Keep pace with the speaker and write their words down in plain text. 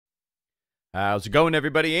How's it going,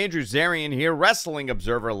 everybody? Andrew Zarian here, Wrestling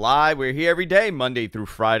Observer Live. We're here every day, Monday through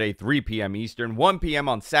Friday, 3 p.m. Eastern, 1 p.m.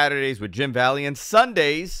 on Saturdays with Jim Valley, and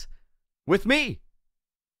Sundays with me.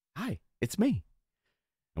 Hi, it's me.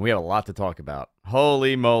 And we have a lot to talk about.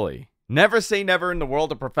 Holy moly. Never say never in the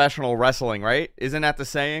world of professional wrestling, right? Isn't that the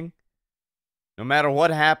saying? No matter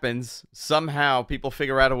what happens, somehow people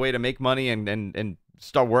figure out a way to make money and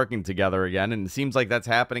start working together again, and it seems like that's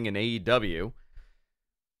happening in AEW.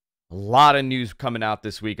 A lot of news coming out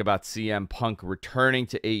this week about CM Punk returning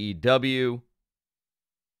to AEW.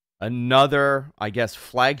 Another, I guess,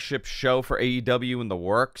 flagship show for AEW in the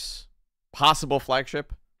works. Possible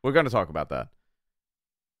flagship. We're going to talk about that.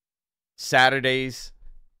 Saturdays,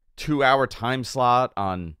 2-hour time slot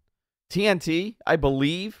on TNT, I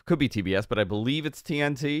believe. Could be TBS, but I believe it's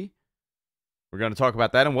TNT. We're going to talk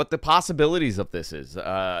about that and what the possibilities of this is.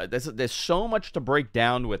 There's so much to break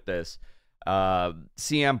down with this.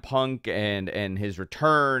 CM Punk and his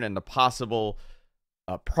return and the possible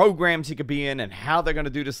programs he could be in and how they're going to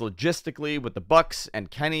do this logistically with the Bucks and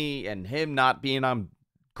Kenny and him not being on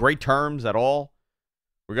great terms at all.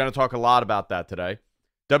 We're going to talk a lot about that today.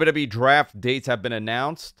 WWE Draft dates have been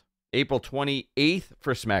announced. April 28th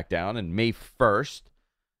for Smackdown and May 1st.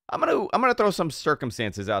 I'm gonna throw some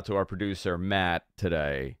circumstances out to our producer Matt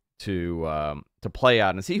today to play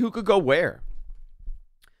out and see who could go where.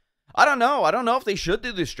 I don't know. I don't know if they should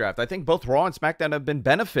do this draft. I think both Raw and SmackDown have been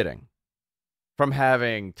benefiting from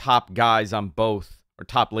having top guys on both, or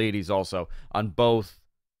top ladies also, on both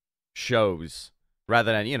shows,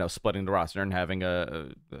 rather than, splitting the roster and having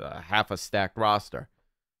a half a stacked roster.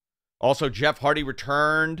 Also, Jeff Hardy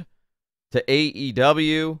returned to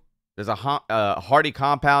AEW. There's a Hardy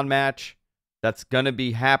compound match that's going to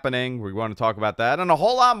be happening. We want to talk about that and a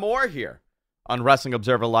whole lot more here on Wrestling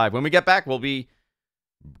Observer Live. When we get back, we'll be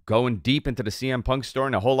going deep into the CM Punk story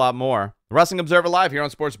and a whole lot more. Wrestling Observer Live here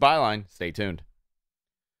on Sports Byline. Stay tuned.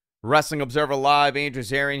 Wrestling Observer Live, Andrew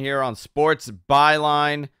Zarian here on Sports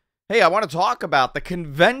Byline. Hey, I want to talk about the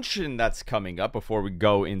convention that's coming up before we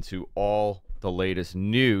go into all the latest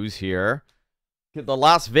news here. The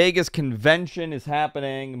Las Vegas convention is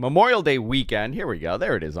happening Memorial Day weekend. Here we go.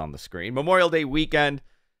 There it is on the screen. Memorial Day weekend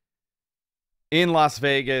in Las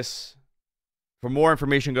Vegas. For more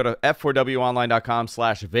information, go to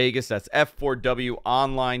f4wonline.com/Vegas. That's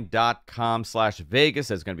f4wonline.com/Vegas.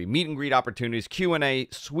 There's going to be meet and greet opportunities, Q&A,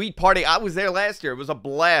 sweet party. I was there last year. It was a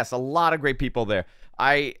blast. A lot of great people there.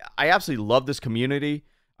 I absolutely love this community.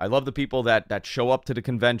 I love the people that show up to the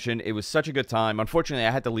convention. It was such a good time. Unfortunately, I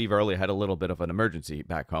had to leave early. I had a little bit of an emergency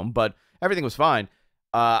back home, but everything was fine.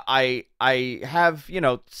 I have,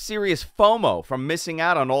 serious FOMO from missing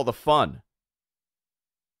out on all the fun.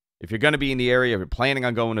 If you're going to be in the area, if you're planning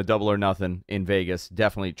on going to Double or Nothing in Vegas,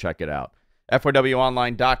 definitely check it out.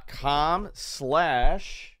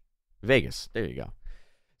 f4wonline.com/Vegas. There you go.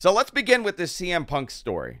 So let's begin with this CM Punk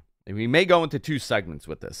story. And we may go into 2 segments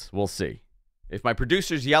with this. We'll see. If my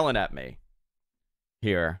producer's yelling at me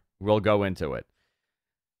here, we'll go into it.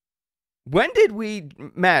 When did we,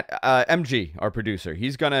 Matt, MG, our producer,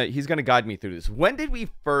 he's gonna guide me through this. When did we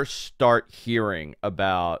first start hearing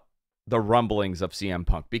about the rumblings of CM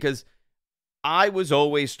Punk? Because I was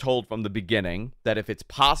always told from the beginning that if it's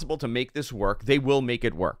possible to make this work, they will make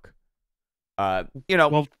it work.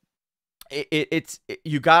 You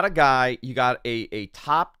got a guy, you got a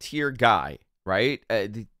top tier guy, right?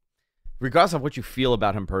 Regardless of what you feel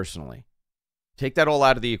about him personally, take that all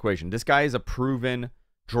out of the equation. This guy is a proven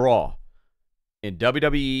draw in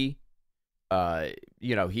WWE.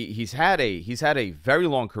 He's had a very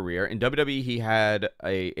long career in WWE. He had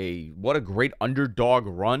what a great underdog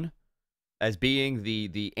run as being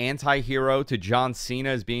the anti-hero to John Cena,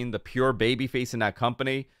 as being the pure babyface in that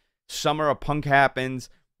company. Summer of Punk happens,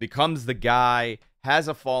 becomes the guy, has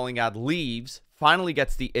a falling out, leaves, finally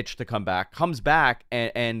gets the itch to come back, comes back,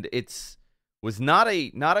 and was not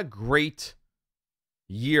a great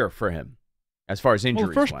year for him as far as injuries.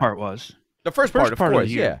 Well, the first went. part was. The first part, of course,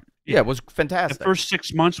 yeah. Yeah, it was fantastic. The first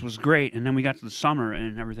 6 months was great, and then we got to the summer,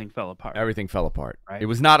 and everything fell apart. Everything fell apart. Right? It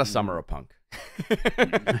was not a summer of Punk.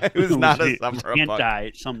 It was not a summer of Punk.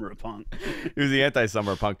 Anti-summer of Punk. It was the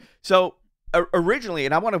anti-summer of Punk. So originally,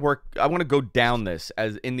 and I want to go down this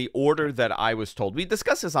as in the order that I was told. We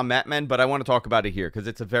discussed this on Mat Men, but I want to talk about it here because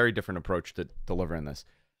it's a very different approach to delivering this.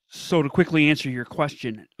 So to quickly answer your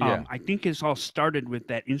question, Yeah. I think it's all started with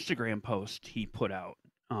that Instagram post he put out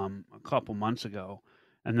a couple months ago.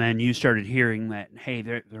 And then you started hearing that, hey,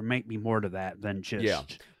 there might be more to that than just... Yeah.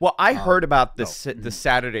 Well, I heard about the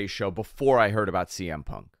Saturday show before I heard about CM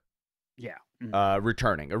Punk. Yeah.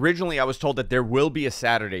 Returning. Originally, I was told that there will be a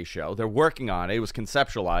Saturday show. They're working on it. It was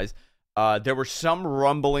conceptualized. There were some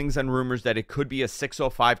rumblings and rumors that it could be a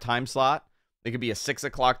 6:05 time slot. It could be a 6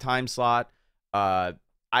 o'clock time slot.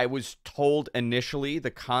 I was told initially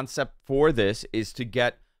the concept for this is to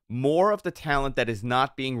get more of the talent that is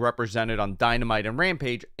not being represented on Dynamite and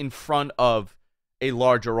Rampage in front of a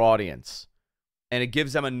larger audience. And it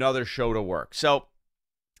gives them another show to work. So,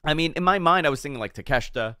 I mean, in my mind, I was thinking like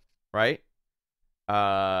Takeshita, right?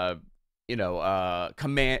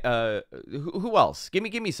 Command. Who else? Give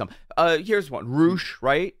me some. Here's one. Roosh,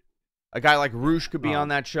 right? A guy like Roosh could be on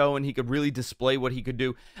that show, and he could really display what he could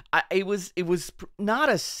do. It was not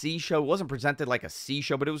a C show. It wasn't presented like a C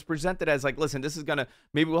show, but it was presented as like, listen, this is gonna,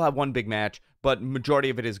 maybe we'll have one big match, but majority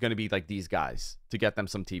of it is gonna be like these guys to get them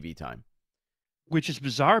some TV time. Which is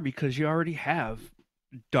bizarre because you already have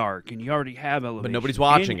Dark and you already have Elevation, but nobody's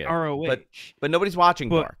watching it. ROH, but nobody's watching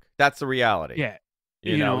Dark. That's the reality. Yeah,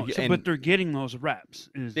 you know. But they're getting those reps.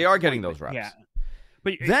 They are getting those reps. Yeah.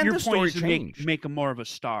 But then your the point is story to make them more of a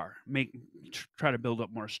star. Try to build up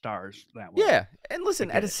more stars that way. Yeah, and listen,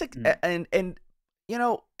 at a 6, and you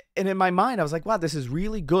know, and in my mind, I was like, wow, this is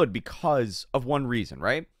really good because of one reason,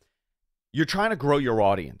 right? You're trying to grow your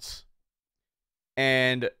audience,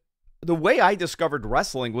 and the way I discovered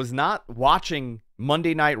wrestling was not watching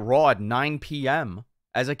Monday Night Raw at 9 p.m.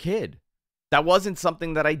 as a kid. That wasn't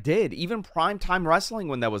something that I did. Even primetime wrestling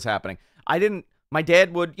when that was happening, I didn't. My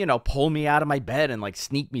dad would, you know, pull me out of my bed and like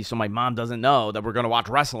sneak me so my mom doesn't know that we're going to watch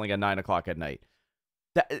wrestling at 9 o'clock at night.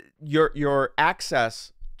 Your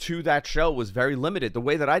access to that show was very limited. The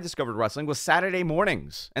way that I discovered wrestling was Saturday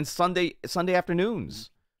mornings and Sunday afternoons.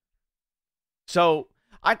 So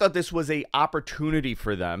I thought this was an opportunity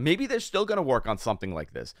for them. Maybe they're still going to work on something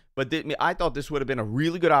like this, but I thought this would have been a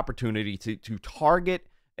really good opportunity to target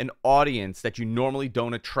an audience that you normally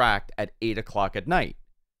don't attract at 8 o'clock at night.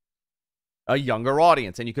 A younger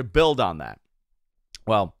audience, and you could build on that.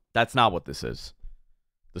 Well, that's not what this is.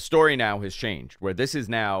 The story now has changed, where this is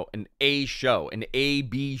now an A show, an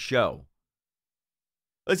A-B show.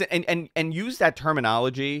 Listen, and use that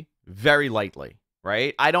terminology very lightly,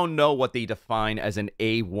 right? I don't know what they define as an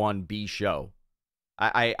A1B show.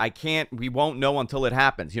 I can't, we won't know until it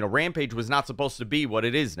happens. You know, Rampage was not supposed to be what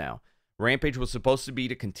it is now. Rampage was supposed to be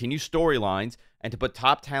to continue storylines and to put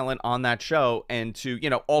top talent on that show and to,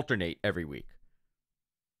 you know, alternate every week.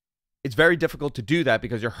 It's very difficult to do that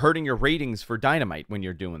because you're hurting your ratings for Dynamite when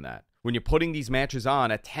you're doing that. When you're putting these matches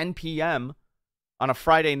on at 10 p.m. on a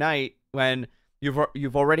Friday night when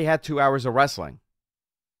you've already had 2 hours of wrestling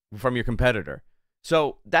from your competitor.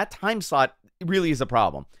 So that time slot really is a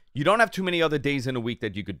problem. You don't have too many other days in a week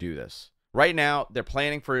that you could do this. Right now, they're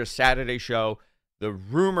planning for a Saturday show. The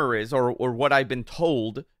rumor is, or what I've been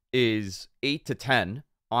told, is 8 to 10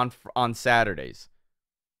 on Saturdays.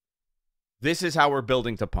 This is how we're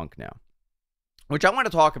building to Punk now, which I want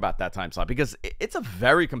to talk about that time slot because it's a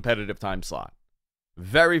very competitive time slot.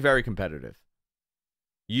 Very, very competitive.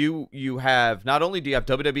 You have, not only do you have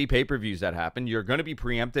WWE pay-per-views that happen, you're going to be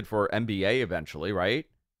preempted for NBA eventually, right?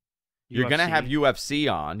 You're going to have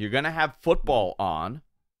UFC on. You're going to have football on.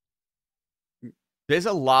 There's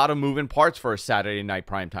a lot of moving parts for a Saturday night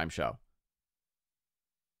primetime show.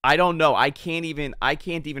 I don't know. I can't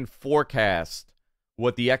even forecast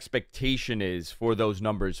what the expectation is for those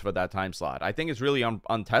numbers for that time slot. I think it's really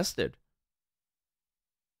untested.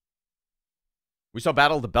 We saw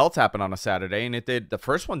Battle of the Belts happen on a Saturday, and the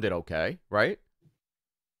first one did okay, right?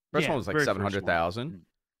 First one was like 700,000.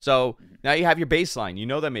 So now you have your baseline. You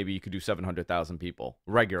know that maybe you could do 700,000 people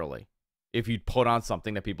regularly if you put on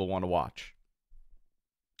something that people want to watch.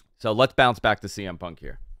 So let's bounce back to CM Punk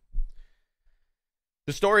here.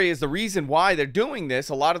 The story is the reason why they're doing this.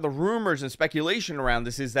 A lot of the rumors and speculation around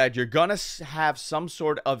this is that you're going to have some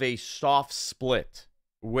sort of a soft split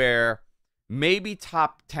where maybe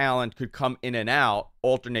top talent could come in and out,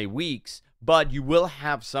 alternate weeks, but you will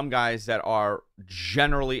have some guys that are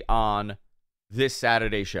generally on this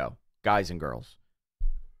Saturday show, guys and girls.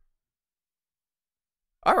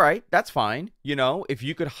 All right, that's fine. You know, if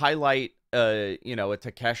you could highlight a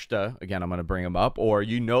Takeshita, again, I'm going to bring him up, or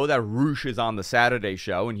you know that Roosh is on the Saturday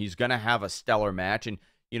show and he's going to have a stellar match and,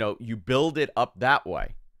 you know, you build it up that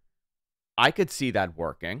way. I could see that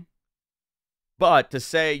working. But to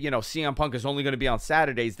say, you know, CM Punk is only going to be on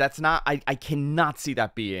Saturdays, that's not, I cannot see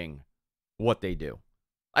that being what they do.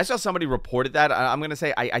 I saw somebody reported that. I'm going to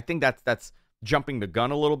say, I think that's jumping the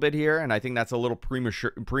gun a little bit here, and I think that's a little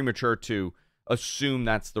premature to assume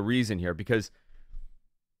that's the reason here, because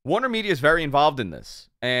Warner Media is very involved in this,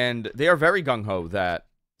 and they are very gung-ho that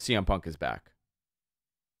CM Punk is back.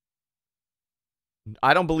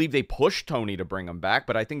 I don't believe they pushed Tony to bring him back,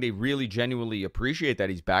 but I think they really genuinely appreciate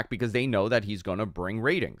that he's back because they know that he's going to bring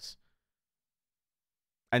ratings.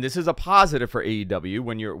 and this is a positive for AEW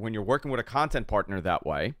when you're working with a content partner that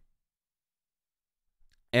way,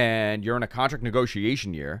 and you're in a contract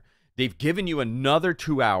negotiation year, they've given you another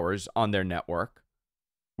 2 hours on their network,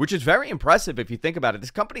 which is very impressive if you think about it.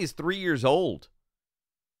 This company is 3 years old.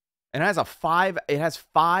 And it has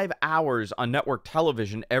 5 hours on network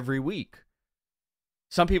television every week.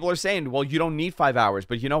 Some people are saying, well, you don't need 5 hours.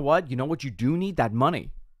 But you know what? You know what you do need? That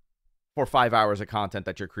money for 5 hours of content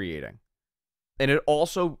that you're creating. And it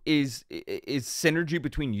also is synergy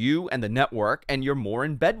between you and the network, and you're more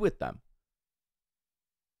in bed with them.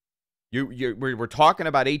 We're talking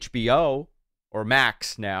about HBO or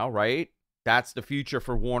Max now, right? That's the future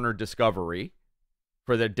for Warner Discovery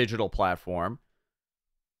for their digital platform.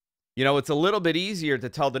 You know, it's a little bit easier to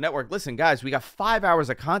tell the network, listen, guys, we got 5 hours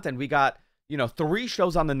of content. We got, 3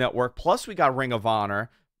 shows on the network, plus we got Ring of Honor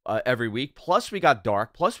every week, plus we got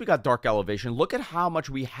Dark, plus we got Dark Elevation. Look at how much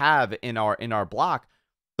we have in our block.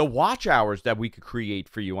 The watch hours that we could create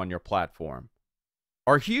for you on your platform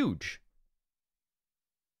are huge.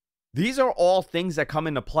 These are all things that come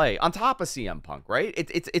into play on top of CM Punk, right?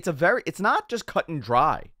 It's not just cut and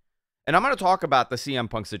dry. And I'm going to talk about the CM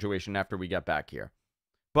Punk situation after we get back here.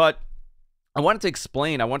 But I wanted to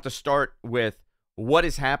explain, I want to start with what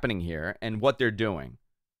is happening here and what they're doing.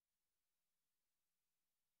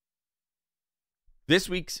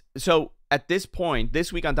 So at this point,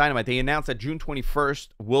 this week on Dynamite, they announced that June 21st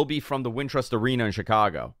will be from the Wintrust Arena in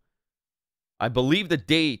Chicago. I believe the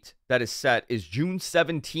date that is set is June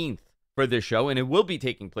 17th for this show, and it will be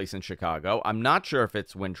taking place in Chicago. I'm not sure if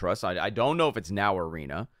it's Wintrust. I don't know if it's Now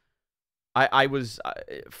Arena.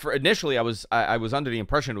 Initially I was under the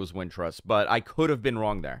impression it was Wintrust, but I could have been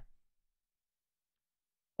wrong there.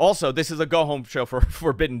 Also, this is a go-home show for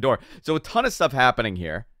Forbidden Door. So a ton of stuff happening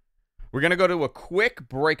here. We're going to go to a quick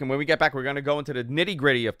break, and when we get back, we're going to go into the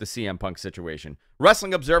nitty-gritty of the CM Punk situation.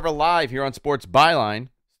 Wrestling Observer Live here on Sports Byline.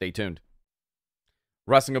 Stay tuned.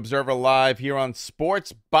 Wrestling Observer Live here on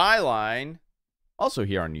Sports Byline. Also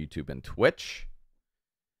here on YouTube and Twitch.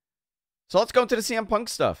 So let's go into the CM Punk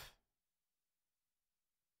stuff.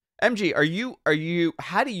 MG,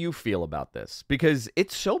 how do you feel about this? Because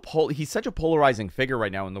it's he's such a polarizing figure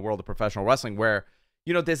right now in the world of professional wrestling where,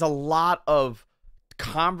 there's a lot of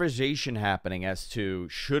conversation happening as to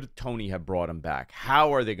should Tony have brought him back?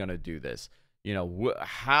 How are they going to do this?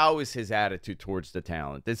 How is his attitude towards the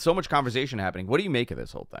talent? There's so much conversation happening. What do you make of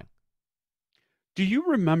this whole thing? Do you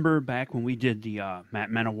remember back when we did the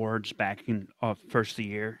Matt Men Awards back in first of the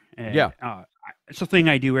year? And, yeah. It's a thing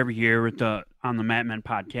I do every year on the Matt Men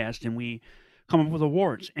podcast, and we come up with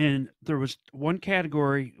awards. And there was one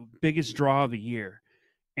category, biggest draw of the year,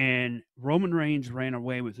 and Roman Reigns ran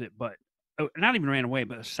away with it, but not even ran away,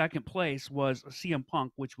 but second place was CM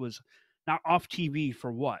Punk, which was not off TV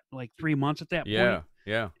for what, like 3 months at that point?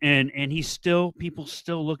 Yeah. And people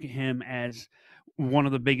still look at him as one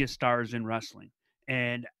of the biggest stars in wrestling.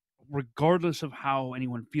 And regardless of how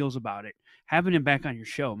anyone feels about it, having him back on your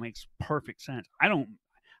show makes perfect sense.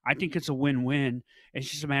 I think it's a win-win. It's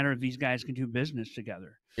just a matter of these guys can do business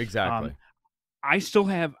together. Exactly. I still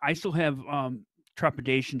have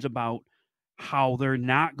trepidations about how they're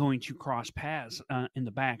not going to cross paths in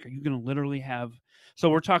the back. Are you going to literally have? So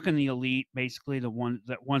we're talking the Elite, basically the ones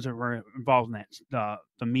that were involved in that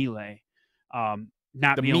the melee,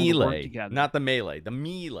 not the being melee, able to work together. Not the melee, the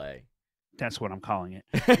melee. That's what I'm calling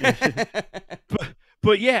it.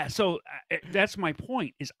 but yeah, so that's my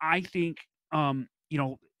point. Is I think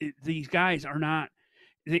these guys are not.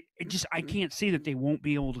 I can't see that they won't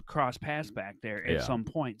be able to cross paths back there at some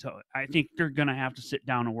point. So I think they're going to have to sit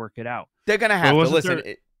down and work it out. They're going to have to listen.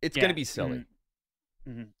 It's going to be silly.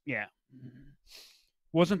 Mm-hmm. Yeah.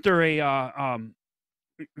 Wasn't there a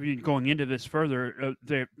going into this further?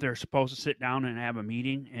 They're supposed to sit down and have a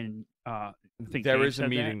meeting, and I think there is a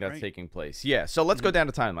meeting that's taking place. Yeah. So let's go down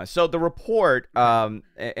the timeline. So the report,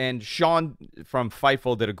 and Sean from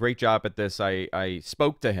Fightful did a great job at this. I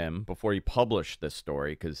spoke to him before he published this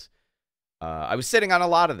story because I was sitting on a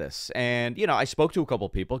lot of this, and I spoke to a couple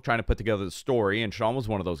of people trying to put together the story, and Sean was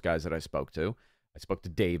one of those guys that I spoke to. I spoke to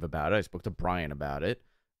Dave about it. I spoke to Brian about it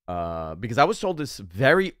because I was told this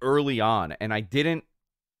very early on, and I didn't.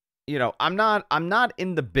 I'm not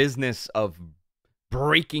in the business of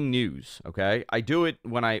breaking news, okay? I do it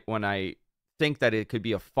when I think that it could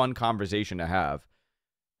be a fun conversation to have.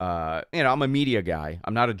 I'm a media guy.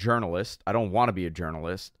 I'm not a journalist. I don't want to be a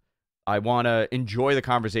journalist. I want to enjoy the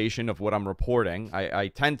conversation of what I'm reporting. I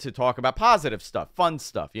tend to talk about positive stuff, fun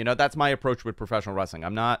stuff. That's my approach with professional wrestling.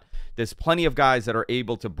 There's plenty of guys that are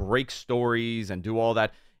able to break stories and do all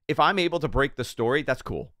that. if I'm able to break the story, that's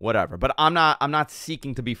cool, whatever. But I'm not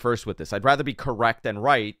seeking to be first with this. I'd rather be correct and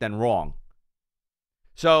right than wrong.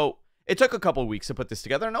 So it took a couple of weeks to put this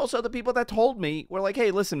together, and also the people that told me were like,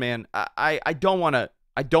 "Hey, listen, man, I don't want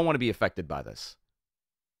to be affected by this."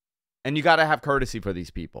 And you got to have courtesy for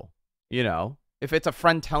these people, you know. If it's a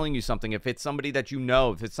friend telling you something, if it's somebody that you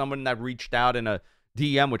know, if it's someone that reached out in a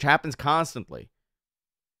DM, which happens constantly,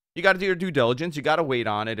 you got to do your due diligence. You got to wait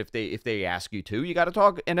on it if they ask you to. You got to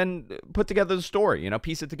talk and then put together the story, you know,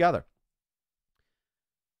 piece it together.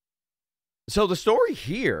 So the story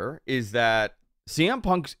here is that CM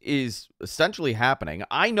Punk is essentially happening.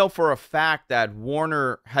 I know for a fact that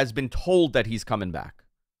Warner has been told that he's coming back.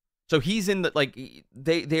 So he's in the, like,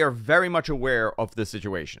 they are very much aware of the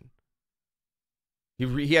situation.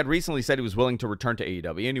 He had recently said he was willing to return to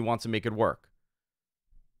AEW, and he wants to make it work.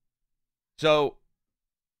 So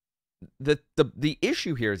the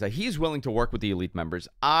issue here is that he's willing to work with the Elite members.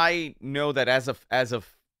 I know that as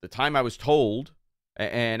of the time I was told,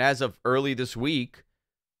 and as of early this week,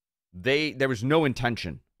 there was no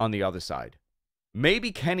intention on the other side.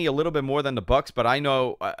 Maybe Kenny a little bit more than the Bucks, but I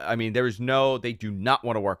know, I mean, they do not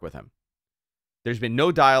want to work with him. There's been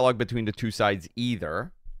no dialogue between the two sides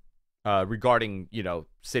either. Regarding, you know,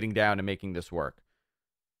 sitting down and making this work.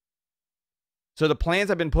 So the plans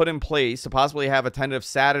have been put in place to possibly have a tentative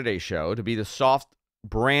Saturday show to be the soft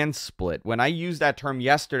brand split. When I used that term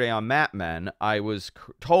yesterday on Mat Men, I was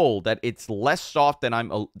told that it's less soft than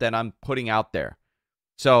I'm putting out there.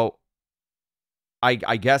 So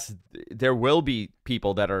I guess there will be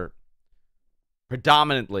people that are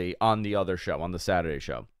predominantly on the other show, on the Saturday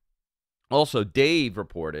show. Also, Dave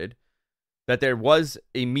reported that there was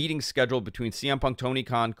a meeting scheduled between CM Punk, Tony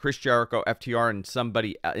Khan, Chris Jericho, FTR, and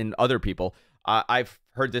somebody and other people. I've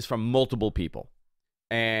heard this from multiple people.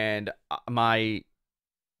 And the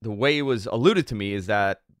way it was alluded to me is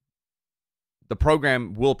that the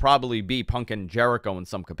program will probably be Punk and Jericho in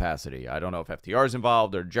some capacity. I don't know if FTR is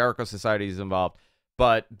involved or Jericho Society is involved,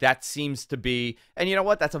 but that seems to be, and you know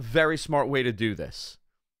what? That's a very smart way to do this.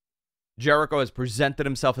 Jericho has presented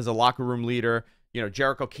himself as a locker room leader. You know,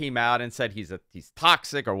 Jericho came out and said he's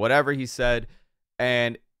toxic or whatever he said,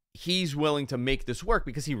 and he's willing to make this work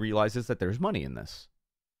because he realizes that there's money in this.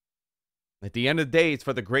 At the end of the day, it's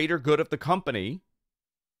for the greater good of the company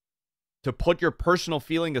to put your personal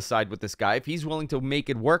feeling aside with this guy. If he's willing to make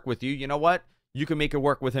it work with you, you know what? You can make it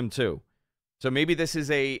work with him too. So maybe this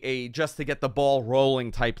is a just to get the ball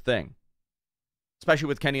rolling type thing, especially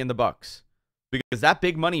with Kenny and the Bucks, because that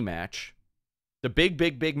big money match, the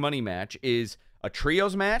big money match is a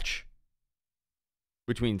trios match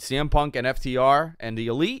between CM Punk and FTR and the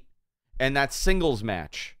Elite, and that singles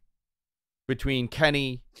match between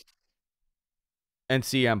Kenny and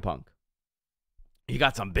CM Punk. You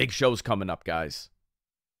got some big shows coming up, guys.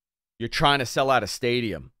 You're trying to sell out a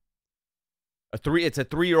stadium. It's a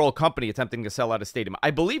 3-year-old company attempting to sell out a stadium. I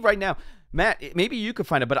believe right now, Matt, maybe you could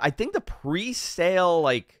find it, but I think the pre-sale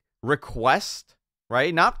request,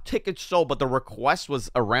 right? Not tickets sold, but the request was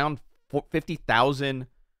around 50,000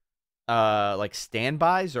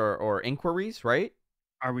 standbys or inquiries, right?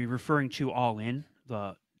 Are we referring to All In?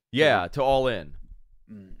 Yeah, to All In.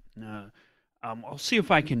 I'll see if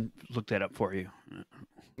I can look that up for you.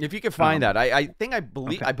 If you can find that. I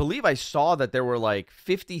believe I saw that there were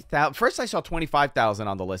 50,000. First I saw 25,000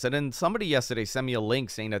 on the list, and then somebody yesterday sent me a link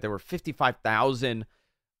saying that there were 55,000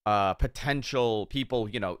 potential people,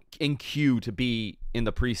 you know, in queue to be in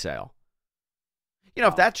the pre-sale. You know,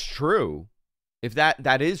 if that's true, if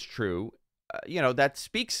that is true, you know, that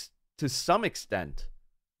speaks to some extent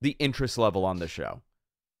the interest level on the show.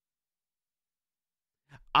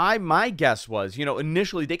 My guess was, you know,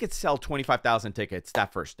 initially they could sell 25,000 tickets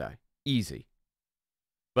that first day. Easy.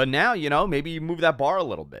 But now, you know, maybe you move that bar a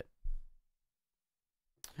little bit.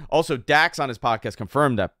 Also, Dax on his podcast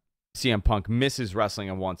confirmed that CM Punk misses wrestling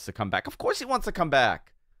and wants to come back. Of course he wants to come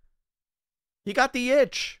back. He got the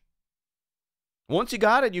itch. Once you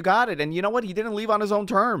got it, you got it. And you know what? He didn't leave on his own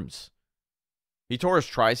terms. He tore his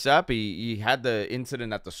tricep. He had the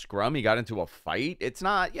incident at the Scrum. He got into a fight. It's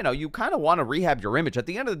not, you know, you kind of want to rehab your image. At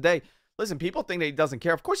the end of the day, listen, people think that he doesn't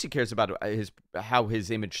care. Of course he cares about how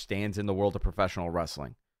his image stands in the world of professional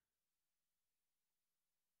wrestling.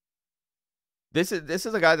 This is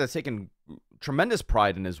a guy that's taken tremendous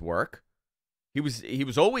pride in his work. He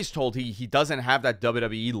was always told he doesn't have that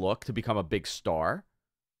WWE look to become a big star.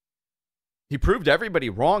 He proved everybody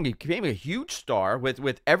wrong. He became a huge star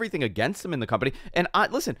with everything against him in the company. And I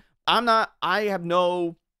have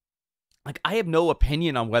no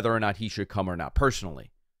opinion on whether or not he should come or not,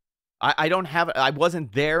 personally. I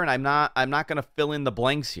wasn't there, and I'm not going to fill in the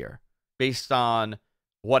blanks here based on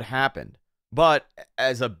what happened. But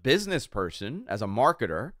as a business person, as a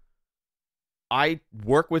marketer, I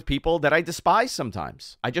work with people that I despise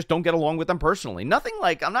sometimes. I just don't get along with them personally. Nothing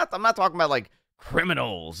like, I'm not talking about like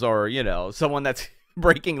criminals or, someone that's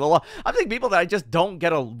breaking the law. I think people that I just don't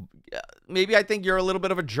get maybe I think you're a little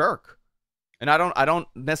bit of a jerk. And I don't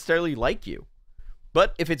necessarily like you.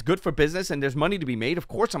 But if it's good for business and there's money to be made, of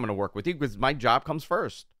course I'm going to work with you because my job comes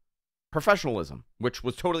first. Professionalism, which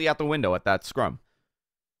was totally out the window at that scrum.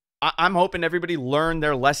 I'm hoping everybody learned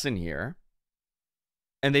their lesson here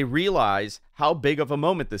and they realize how big of a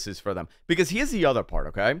moment this is for them. Because here's the other part,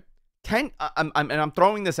 okay? I'm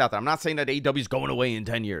throwing this out there. I'm not saying that AEW is going away in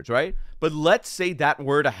 10 years, right? But let's say that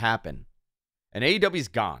were to happen and AEW's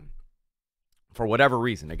gone for whatever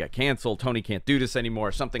reason. They get canceled. Tony can't do this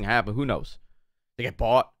anymore. Something happened. Who knows? They get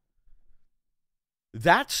bought.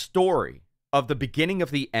 That story of the beginning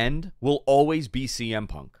of the end will always be CM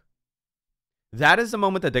Punk. That is the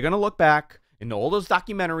moment that they're going to look back in all those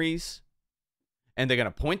documentaries and they're going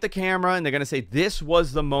to point the camera and they're going to say, this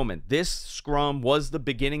was the moment. This scrum was the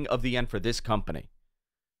beginning of the end for this company.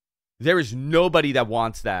 There is nobody that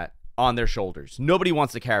wants that on their shoulders. Nobody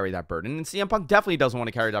wants to carry that burden. And CM Punk definitely doesn't want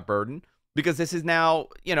to carry that burden because this is now,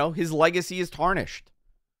 his legacy is tarnished.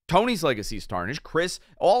 Tony's legacy is tarnished. Chris,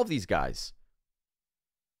 all of these guys.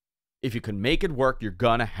 If you can make it work, you're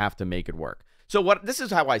going to have to make it work. So this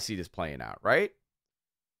is how I see this playing out, right?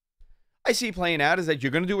 I see playing out is that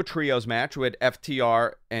you're going to do a trios match with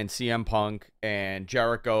FTR and CM Punk and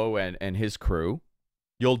Jericho and his crew.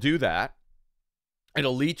 You'll do that.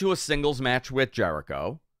 It'll lead to a singles match with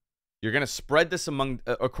Jericho. You're going to spread this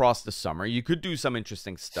across the summer. You could do some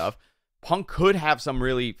interesting stuff. Punk could have some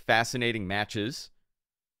really fascinating matches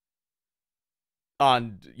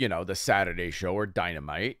on, the Saturday show or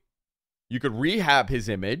Dynamite. You could rehab his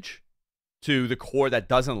image to the core that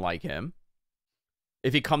doesn't like him.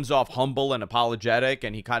 If he comes off humble and apologetic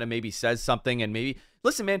and he kind of maybe says something and maybe,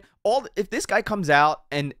 listen, man, if this guy comes out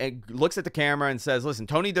and looks at the camera and says, listen,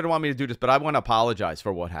 Tony didn't want me to do this, but I want to apologize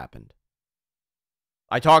for what happened.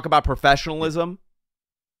 I talk about professionalism.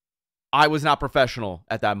 I was not professional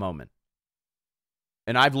at that moment.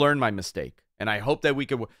 And I've learned my mistake. And I hope that we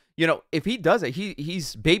could, if he does it,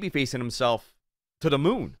 he's baby-facing himself to the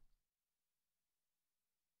moon.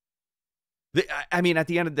 I mean, at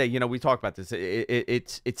the end of the day, we talk about this.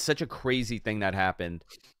 It's such a crazy thing that happened.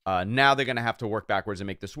 Now they're going to have to work backwards and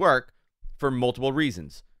make this work for multiple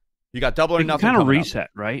reasons. You got Double or Nothing. Kind of reset,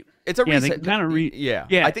 right? It's a reset. They kind of yeah.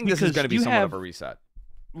 I think this is going to be somewhat of a reset.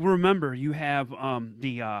 Remember, you have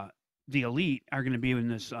the Elite are going to be in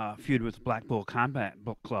this feud with Blackpool Combat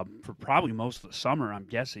Book Club for probably most of the summer, I'm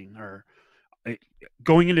guessing, or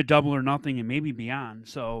going into Double or Nothing and maybe beyond.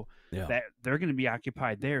 So that they're going to be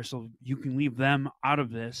occupied there. So you can leave them out of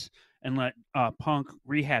this and let Punk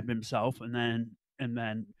rehab himself, and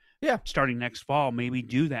then starting next fall, maybe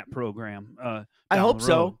do that program. I hope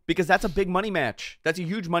so, because that's a big money match. That's a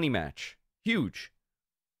huge money match. Huge.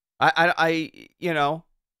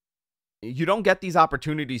 You don't get these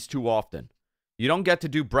opportunities too often. You don't get to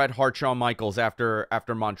do Bret Hart, Shawn Michaels after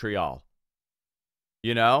Montreal.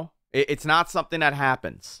 It's not something that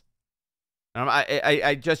happens.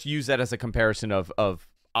 I just use that as a comparison of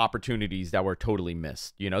opportunities that were totally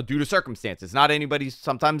missed, due to circumstances. Not anybody's,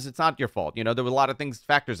 sometimes it's not your fault. There were a lot of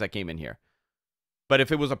factors that came in here. But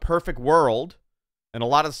if it was a perfect world and a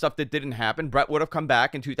lot of stuff that didn't happen, Bret would have come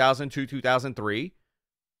back in 2002, 2003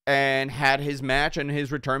 and had his match and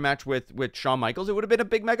his return match with Shawn Michaels. It would have been a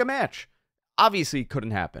big mega match. Obviously, it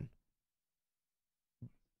couldn't happen.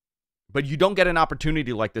 But you don't get an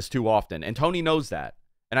opportunity like this too often. And Tony knows that.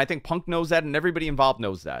 And I think Punk knows that, and everybody involved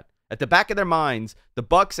knows that. At the back of their minds, the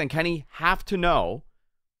Bucks and Kenny have to know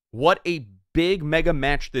what a big mega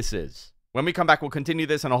match this is. When we come back, we'll continue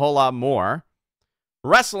this and a whole lot more.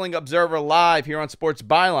 Wrestling Observer Live here on Sports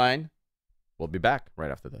Byline. We'll be back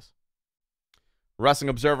right after this. Wrestling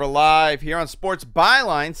Observer Live here on Sports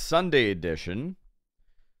Byline, Sunday edition.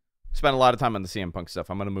 Spent a lot of time on the CM Punk stuff.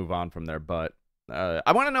 I'm going to move on from there, but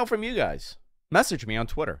I want to know from you guys. Message me on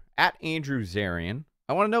Twitter, @AndrewZarian.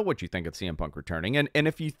 I want to know what you think of CM Punk returning. And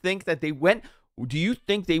if you think that they went, do you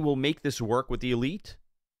think they will make this work with the Elite?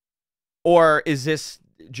 Or is this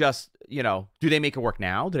just, do they make it work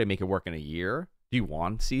now? Do they make it work in a year? Do you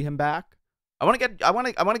want to see him back? I want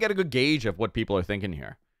to get a good gauge of what people are thinking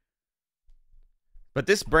here. But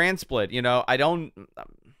this brand split,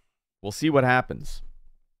 we'll see what happens.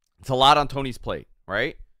 It's a lot on Tony's plate,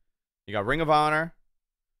 right? You got Ring of Honor.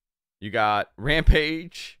 You got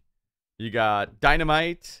Rampage. You got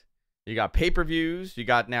Dynamite. You got pay-per-views. You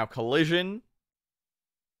got now Collision.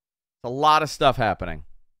 It's a lot of stuff happening.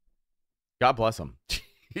 God bless him.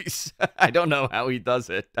 I don't know how he does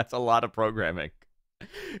it. That's a lot of programming.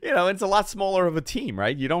 It's a lot smaller of a team,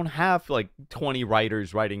 right? You don't have like 20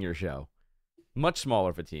 writers writing your show. Much smaller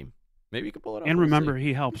of a team. Maybe you can pull it off. And remember,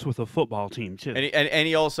 he helps with a football team too. And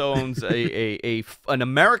he also owns an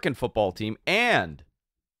American football team and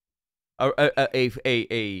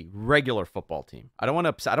a regular football team. I don't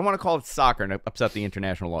want to call it soccer and upset the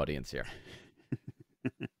international audience here.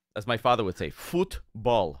 As my father would say,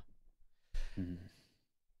 football.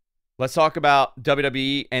 Let's talk about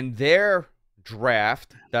WWE and their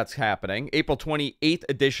draft that's happening. April 28th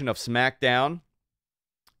edition of Smackdown.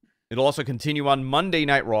 It'll also continue on Monday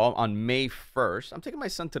Night Raw on May 1st. I'm taking my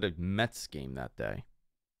son to the Mets game that day.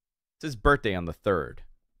 It's his birthday on the 3rd.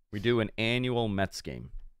 We do an annual Mets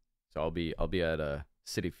game. So I'll be at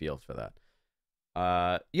Citi Field for that.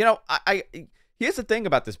 I here's the thing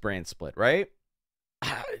about this brand split, right?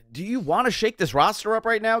 Do you want to shake this roster up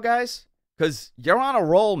right now, guys? Because you're on a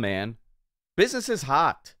roll, man. Business is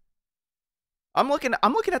hot. I'm looking at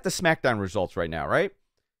the SmackDown results right now, right?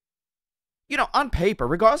 On paper,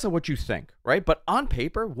 regardless of what you think, right? But on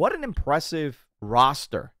paper, what an impressive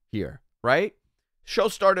roster here, right? Show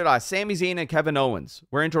started on Sami Zayn and Kevin Owens.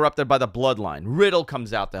 We're interrupted by the Bloodline. Riddle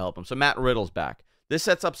comes out to help him, so Matt Riddle's back. This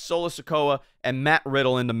sets up Solo Sikoa and Matt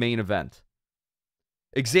Riddle in the main event.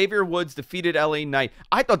 Xavier Woods defeated LA Knight.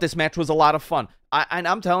 I thought this match was a lot of fun. And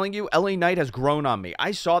I'm telling you, LA Knight has grown on me.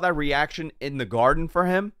 I saw that reaction in the Garden for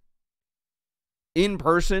him in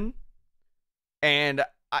person. And,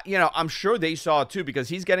 I'm sure they saw it too because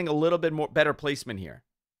he's getting a little bit more better placement here.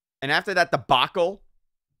 And after that debacle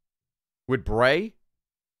with Bray,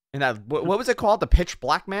 and that, what was it called? The Pitch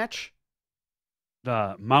Black match?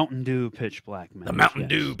 The Mountain Dew Pitch Black match. The Mountain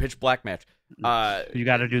Dew Pitch Black match. You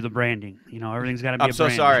got to do the branding. Everything's got to be. I'm so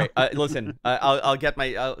sorry. Listen, I'll get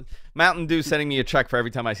my Mountain Dew sending me a check for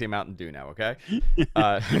every time I say Mountain Dew now. Okay.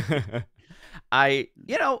 I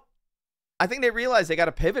think they realize they got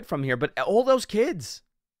to pivot from here. But all those kids,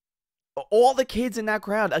 all the kids in that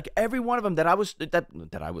crowd, like every one of them that I was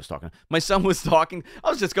talking, my son was talking. I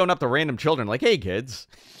was just going up to random children, like, "Hey, kids,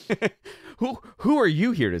 who are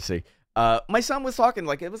you here to see?" My son was talking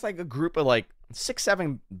like it was like a group of like 6,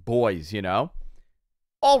 7 boys,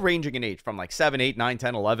 all ranging in age from like 7, 8, 9,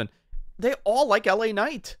 10, 11. They all like LA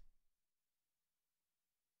Knight.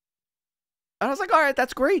 And I was like, all right,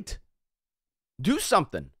 that's great. Do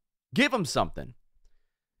something. Give them something.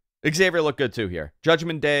 Xavier looked good too here.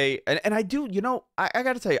 Judgment Day. And I do, I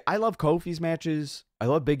got to tell you, I love Kofi's matches. I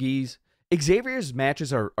love Big E's. Xavier's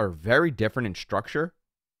matches are very different in structure.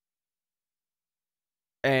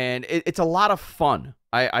 And it's a lot of fun.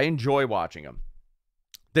 I enjoy watching them.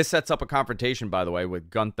 This sets up a confrontation, by the way,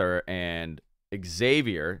 with Gunther and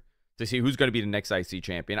Xavier to see who's going to be the next IC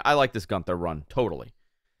champion. I like this Gunther run, totally.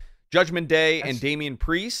 Judgment Day and Damian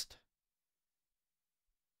Priest.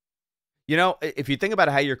 If you think about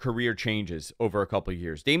how your career changes over a couple of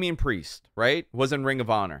years, Damian Priest, right, was in Ring of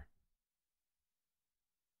Honor.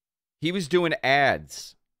 He was doing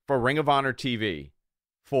ads for Ring of Honor TV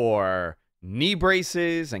for knee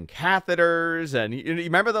braces and catheters, and you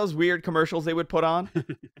remember those weird commercials they would put on?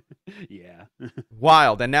 Yeah.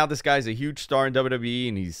 Wild. And now this guy's a huge star in WWE,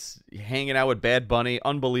 and he's hanging out with Bad Bunny.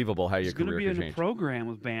 Unbelievable how your career can change. He's going to be in a program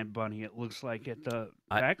with Bad Bunny, it looks like, at the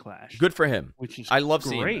Backlash. Good for him. Which is I love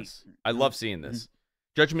seeing this. I love seeing this.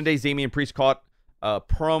 Judgment Day, Damian Priest cut a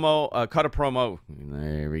promo.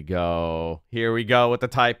 There we go. Here we go with the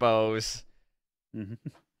typos.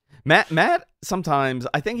 Matt, sometimes,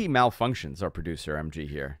 I think he malfunctions, our producer, MG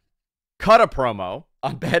here. Cut a promo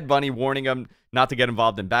on Bad Bunny, warning him not to get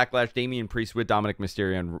involved in Backlash. Damian Priest with Dominic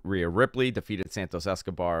Mysterio and Rhea Ripley defeated Santos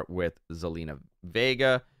Escobar with Zelina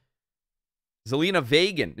Vega. Zelina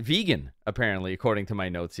vegan, apparently, according to my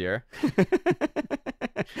notes here.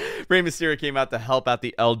 Rey Mysterio came out to help out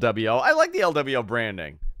the LWO. I like the LWO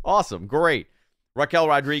branding. Awesome, great. Raquel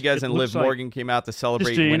Rodriguez and Liv Morgan came out to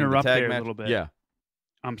celebrate winning the tag match. A little bit. Yeah.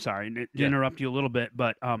 I'm sorry to interrupt you a little bit,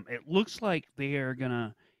 but it looks like they are going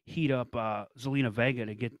to heat up Zelina Vega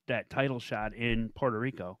to get that title shot in Puerto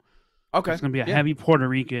Rico. Okay. It's going to be a heavy Puerto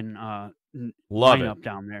Rican lineup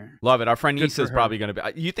down there. Love it. Our friend Issa's probably going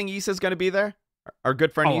to be. You think Issa's going to be there? Our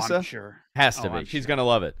good friend Issa? I'm sure. Has to be. She's going to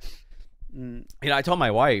love it. I told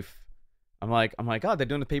my wife, I'm like, God, they're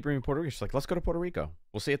doing the pay-per-view in Puerto Rico. She's like, let's go to Puerto Rico.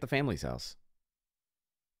 We'll see at the family's house.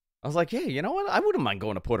 I was like, yeah, you know what? I wouldn't mind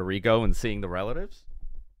going to Puerto Rico and seeing the relatives.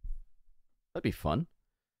 That'd be fun.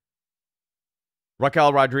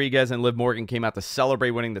 Raquel Rodriguez and Liv Morgan came out to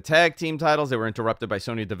celebrate winning the tag team titles. They were interrupted by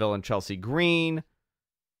Sonya Deville and Chelsea Green.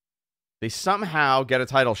 They somehow get a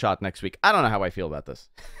title shot next week. I don't know how I feel about this.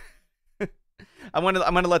 I'm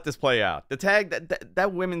gonna let this play out. The tag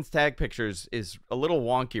that women's tag pictures is a little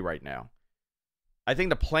wonky right now. I think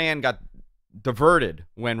the plan got diverted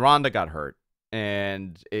when Ronda got hurt,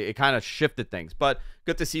 and it kind of shifted things. But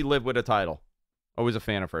good to see Liv with a title. Always a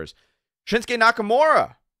fan of hers. Shinsuke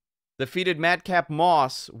Nakamura defeated Madcap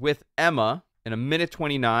Moss with Emma in a minute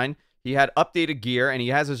 29. He had updated gear, and he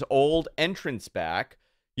has his old entrance back.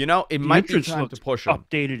 You know, it might be time to push him.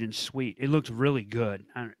 Updated and sweet. It looks really good.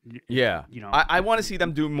 Yeah. You know, I want to see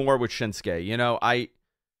them do more with Shinsuke. You know, I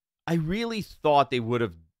really thought they would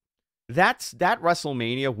have. That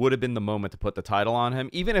WrestleMania would have been the moment to put the title on him,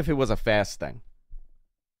 even if it was a fast thing.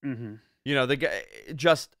 Mm-hmm. You know, the guy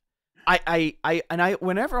just.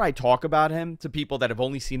 Whenever I talk about him to people that have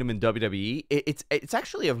only seen him in WWE, it's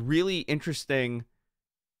actually a really interesting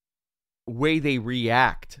way they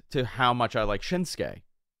react to how much I like Shinsuke.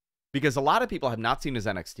 Because a lot of people have not seen his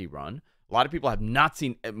NXT run. A lot of people have not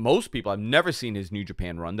seen, most people have never seen his New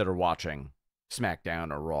Japan run that are watching SmackDown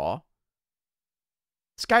or Raw.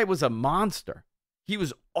 This guy was a monster. He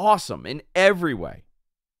was awesome in every way.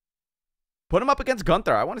 Put him up against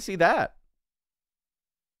Gunther. I want to see that.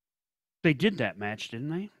 They did that match, didn't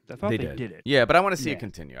they? I thought they did it. Yeah, but I want to see it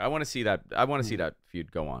continue. I want to see that. I want to see that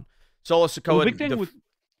feud go on. Solo Sikoa. The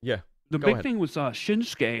big thing with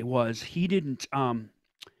Shinsuke was he didn't.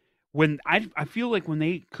 When I feel like when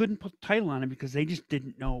they couldn't put the title on him because they just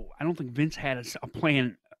didn't know. I don't think Vince had a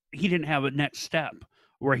plan. He didn't have a next step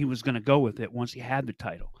where he was going to go with it once he had the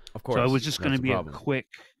title. Of course. So it was just going to be a quick.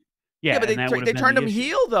 Yeah, but they turned him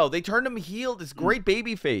heel though. They turned him heel. This great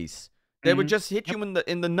baby face. They would just hit you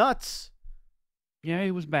in the nuts. Yeah,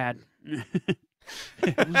 it was bad.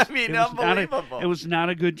 Unbelievable. It was not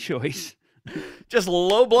a good choice. Just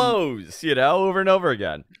low blows, over and over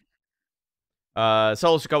again.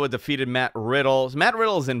 Solo Sikoa defeated Matt Riddle. Matt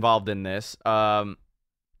Riddle's involved in this. All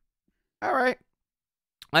right.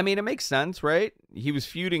 I mean, it makes sense, right? He was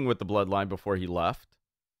feuding with the Bloodline before he left.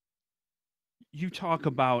 You talked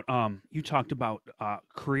about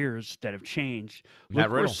careers that have changed. Matt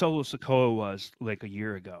Look Riddle. where Solo Sikoa was like a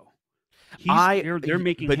year ago. They're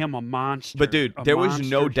making him a monster. But dude, there was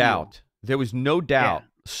no doubt. There was no doubt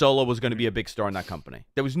Solo was going to be a big star in that company.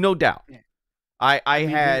 There was no doubt. Yeah. I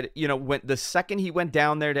had, when the second he went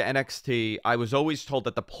down there to NXT, I was always told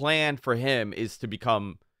that the plan for him is to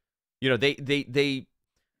become, they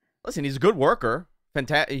listen, he's a good worker.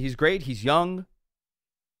 Fantastic. He's great. He's young.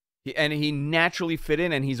 And he naturally fit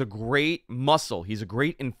in, and he's a great muscle. He's a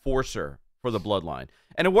great enforcer for the Bloodline.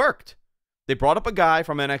 And it worked. They brought up a guy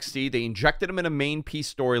from NXT. They injected him in a main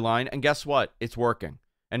piece storyline, and guess what? It's working.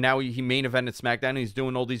 And now he main evented SmackDown, and he's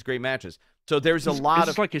doing all these great matches. So there's a lot of...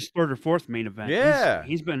 It's like his third or fourth main event. Yeah.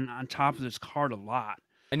 He's been on top of this card a lot.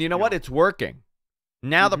 And you know what? It's working.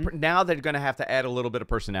 Now now they're going to have to add a little bit of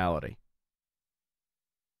personality.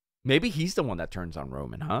 Maybe he's the one that turns on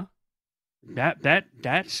Roman, huh?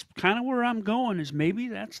 That's kind of where I'm going. Is maybe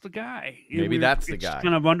that's the guy. Maybe that's the guy. It's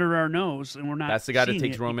kind of under our nose, and we're not. That's the guy that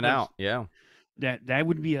takes Roman out. Yeah. That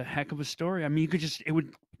would be a heck of a story. I mean,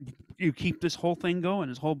 you keep this whole thing going.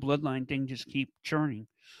 This whole Bloodline thing just keep churning.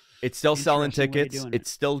 It's still selling tickets. It's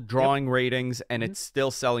still drawing ratings, and it's still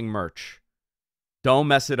selling merch. Don't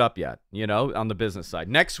mess it up yet, on the business side.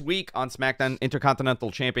 Next week on SmackDown, Intercontinental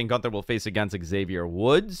Champion Gunther will face against Xavier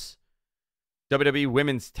Woods. WWE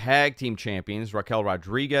Women's Tag Team Champions Raquel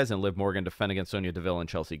Rodriguez and Liv Morgan defend against Sonya Deville and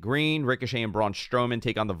Chelsea Green. Ricochet and Braun Strowman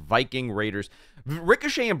take on the Viking Raiders.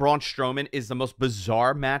 Ricochet and Braun Strowman is the most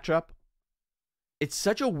bizarre matchup. It's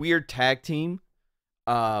such a weird tag team.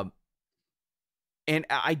 And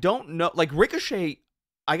I don't know. Like, Ricochet,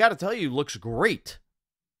 I got to tell you, looks great.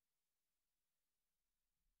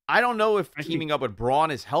 I don't know if teaming up with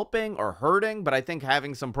Braun is helping or hurting, but I think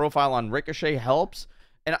having some profile on Ricochet helps.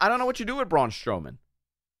 And I don't know what you do with Braun Strowman.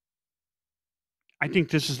 I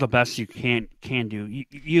think this is the best you can do.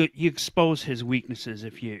 You expose his weaknesses.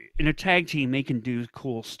 In a tag team, they can do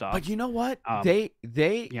cool stuff. But you know what? They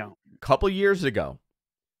couple years ago,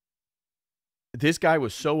 this guy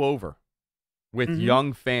was so over with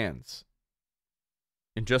young fans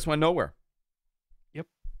and just went nowhere. Yep.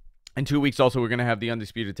 In 2 weeks, also, we're going to have the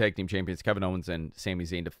undisputed tag team champions Kevin Owens and Sami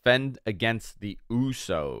Zayn defend against the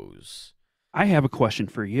Usos. I have a question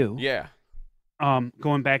for you. Yeah.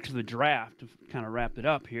 Going back to the draft, to kind of wrap it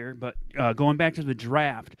up here, but going back to the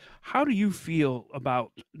draft, how do you feel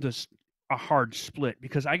about a hard split?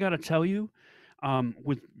 Because I got to tell you,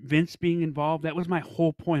 with Vince being involved, that was my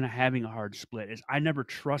whole point of having a hard split, is I never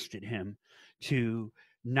trusted him to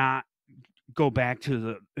not go back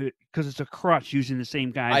to because it's a crutch using the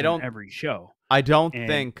same guys on every show. I don't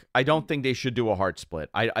think they should do a hard split.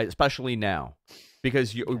 I especially now,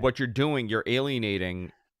 because what you're doing, you're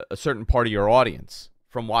alienating a certain part of your audience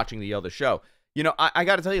from watching the other show. You know, I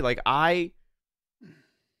got to tell you, like,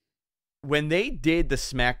 when they did the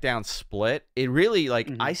SmackDown split, it really, like,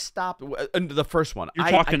 I stopped the first one. You're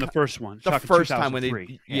talking the first one. The first time when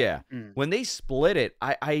they, when they split it,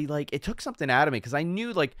 I like, it took something out of me, because I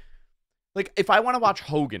knew, like if I want to watch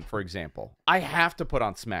Hogan, for example, I have to put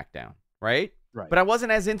on SmackDown, right? Right. But I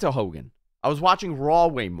wasn't as into Hogan. I was watching Raw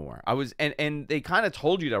way more. And they kind of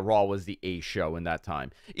told you that Raw was the A show in that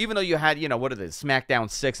time. Even though you had, you know, what are they, SmackDown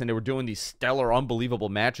 6, and they were doing these stellar, unbelievable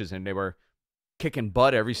matches, and they were kicking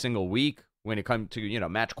butt every single week when it comes to, you know,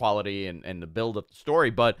 match quality and the build of the story.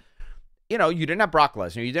 But, you know, you didn't have Brock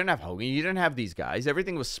Lesnar, you didn't have Hogan, you didn't have these guys.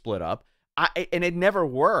 Everything was split up. And it never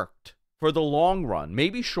worked for the long run.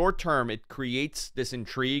 Maybe short term, it creates this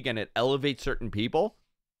intrigue and it elevates certain people.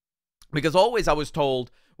 Because always I was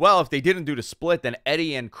told, well, if they didn't do the split, then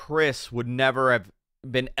Eddie and Chris would never have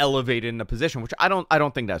been elevated in a position, which I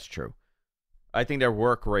don't think that's true. I think their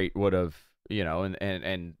work rate would have, you know,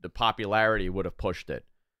 and the popularity would have pushed it.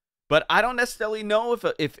 But I don't necessarily know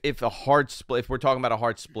if a hard split, if we're talking about a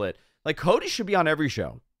hard split, like Cody should be on every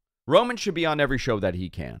show. Roman should be on every show that he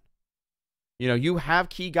can. You know, you have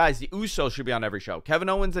key guys. The Usos should be on every show. Kevin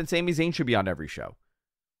Owens and Sami Zayn should be on every show.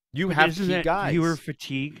 You have key guys. Viewer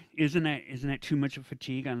fatigue, isn't that too much of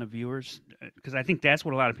fatigue on the viewers? Because I think that's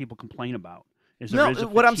what a lot of people complain about.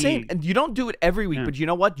 What I'm saying, and you don't do it every week, but you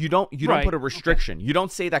know what? You don't put a restriction. Okay. You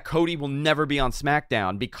don't say that Cody will never be on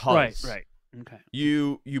SmackDown because okay.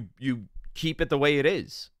 You keep it the way it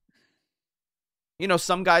is. You know,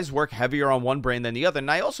 some guys work heavier on one brand than the other,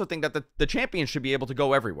 and I also think that the champion should be able to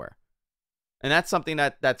go everywhere. And that's something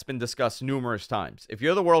that's been discussed numerous times. If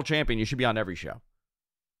you're the world champion, you should be on every show.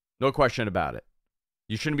 No question about it.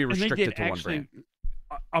 You shouldn't be restricted to one brand.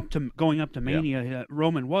 Going up to Mania,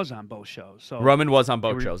 Roman was on both shows. So Roman was on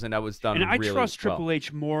both shows, and that was done. And I really trust Triple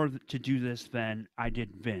H more to do this than I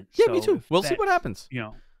did Vince. Yeah, so me too. We'll see what happens. You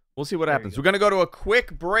know, we'll see what happens. We're going to go to a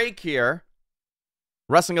quick break here.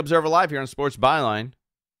 Wrestling Observer Live here on Sports Byline.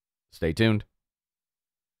 Stay tuned.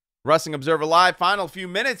 Wrestling Observer Live, final few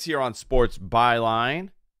minutes here on Sports Byline.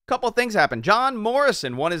 Couple of things happened. John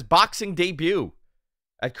Morrison won his boxing debut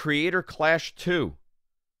at Creator Clash 2.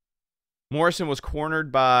 Morrison was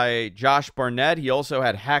cornered by Josh Barnett. He also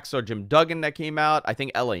had Hacksaw Jim Duggan that came out. I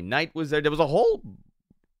think LA Knight was there. There was a whole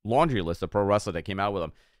laundry list of pro wrestlers that came out with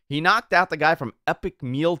him. He knocked out the guy from Epic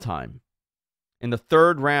Mealtime in the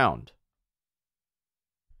 3rd round.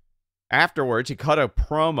 Afterwards, he cut a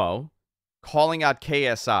promo calling out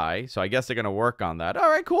KSI. So I guess they're going to work on that. All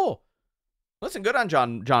right, cool. Listen, good on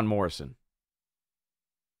John Morrison.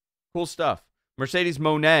 Cool stuff. Mercedes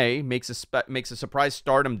Moné makes a surprise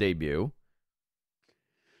Stardom debut.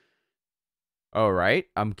 All right.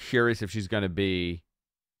 I'm curious if she's going to be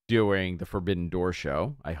doing the Forbidden Door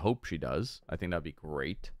show. I hope she does. I think that'd be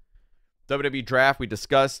great. WWE Draft, we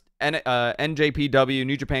discussed. NJPW,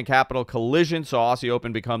 New Japan Capital Collision, so Aussie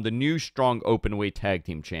Open become the new strong openweight tag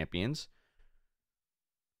team champions.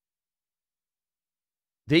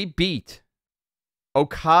 They beat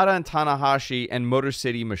Okada and Tanahashi and Motor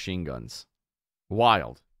City Machine Guns.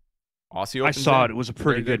 Wild. Aussie Open. I saw it. It was a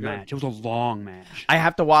pretty good match. It was a long match. I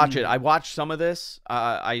have to watch it. I watched some of this.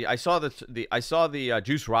 I saw the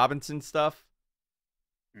Juice Robinson stuff.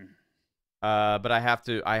 But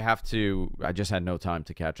I just had no time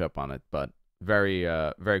to catch up on it. But very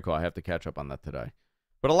cool. I have to catch up on that today.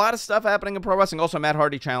 But a lot of stuff happening in pro wrestling. Also, Matt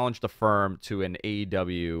Hardy challenged the Firm to an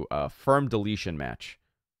AEW Firm deletion match.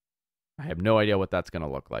 I have no idea what that's going to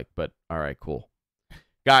look like, but all right, cool.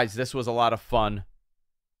 Guys, this was a lot of fun.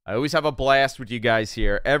 I always have a blast with you guys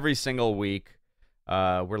here every single week.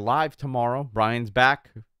 We're live tomorrow. Brian's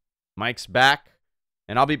back. Mike's back.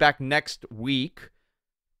 And I'll be back next week.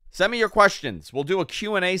 Send me your questions. We'll do a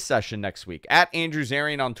Q&A session next week. At Andrew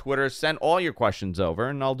Zarian on Twitter. Send all your questions over,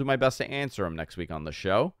 and I'll do my best to answer them next week on the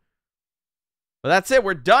show. But that's it.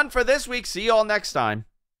 We're done for this week. See you all next time.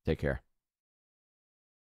 Take care.